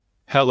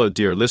Hello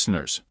dear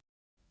listeners.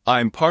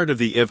 I'm part of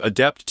the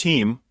Adept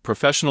team,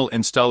 professional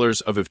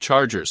installers of EV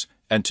chargers,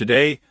 and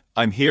today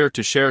I'm here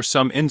to share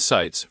some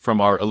insights from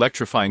our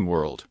electrifying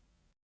world.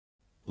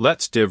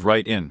 Let's dive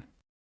right in.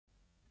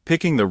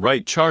 Picking the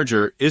right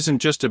charger isn't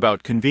just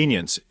about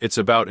convenience, it's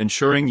about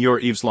ensuring your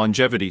EV's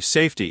longevity,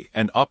 safety,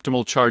 and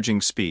optimal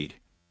charging speed.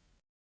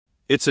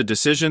 It's a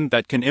decision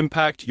that can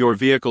impact your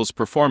vehicle's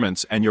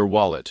performance and your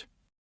wallet.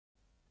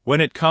 When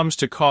it comes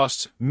to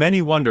costs,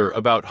 many wonder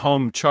about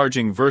home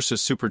charging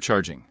versus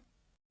supercharging.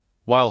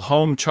 While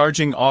home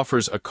charging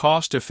offers a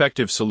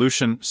cost-effective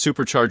solution,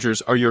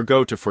 superchargers are your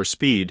go-to for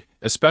speed,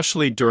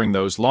 especially during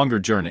those longer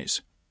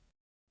journeys.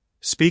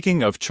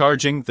 Speaking of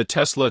charging, the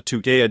Tesla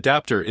 2A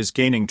adapter is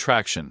gaining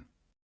traction.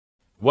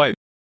 Why?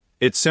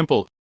 It's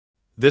simple.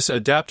 This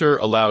adapter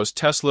allows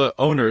Tesla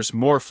owners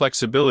more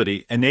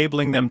flexibility,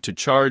 enabling them to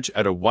charge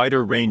at a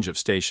wider range of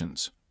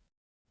stations.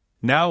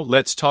 Now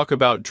let's talk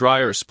about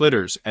dryer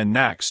splitters and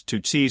NACS to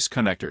TS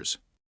connectors.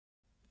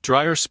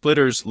 Dryer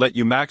splitters let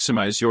you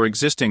maximize your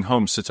existing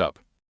home setup.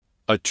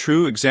 A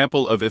true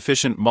example of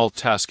efficient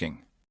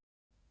multitasking.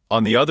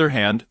 On the other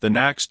hand, the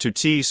NACS to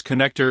TS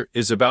connector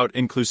is about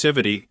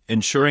inclusivity,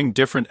 ensuring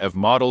different EV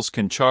models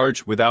can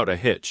charge without a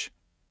hitch.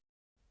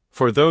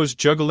 For those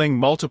juggling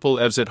multiple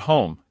EVs at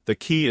home, the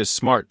key is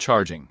smart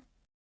charging.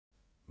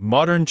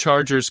 Modern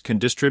chargers can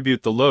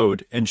distribute the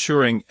load,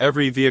 ensuring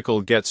every vehicle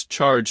gets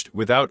charged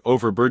without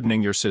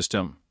overburdening your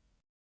system.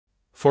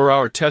 For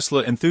our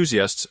Tesla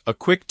enthusiasts, a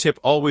quick tip: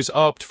 always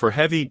opt for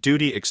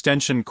heavy-duty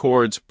extension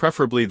cords,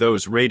 preferably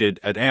those rated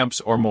at amps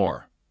or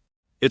more.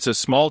 It's a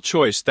small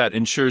choice that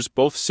ensures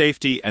both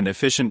safety and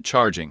efficient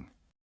charging.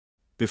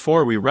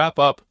 Before we wrap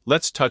up,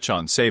 let's touch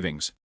on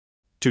savings.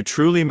 To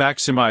truly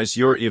maximize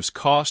your EV's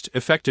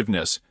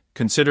cost-effectiveness,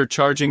 consider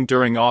charging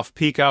during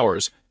off-peak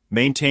hours,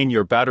 maintain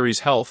your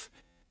battery's health,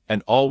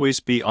 and always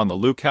be on the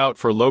lookout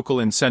for local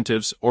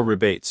incentives or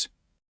rebates.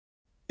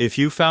 If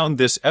you found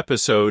this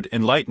episode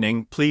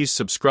enlightening, please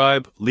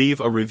subscribe, leave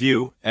a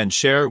review, and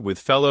share with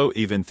fellow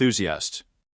EV enthusiasts.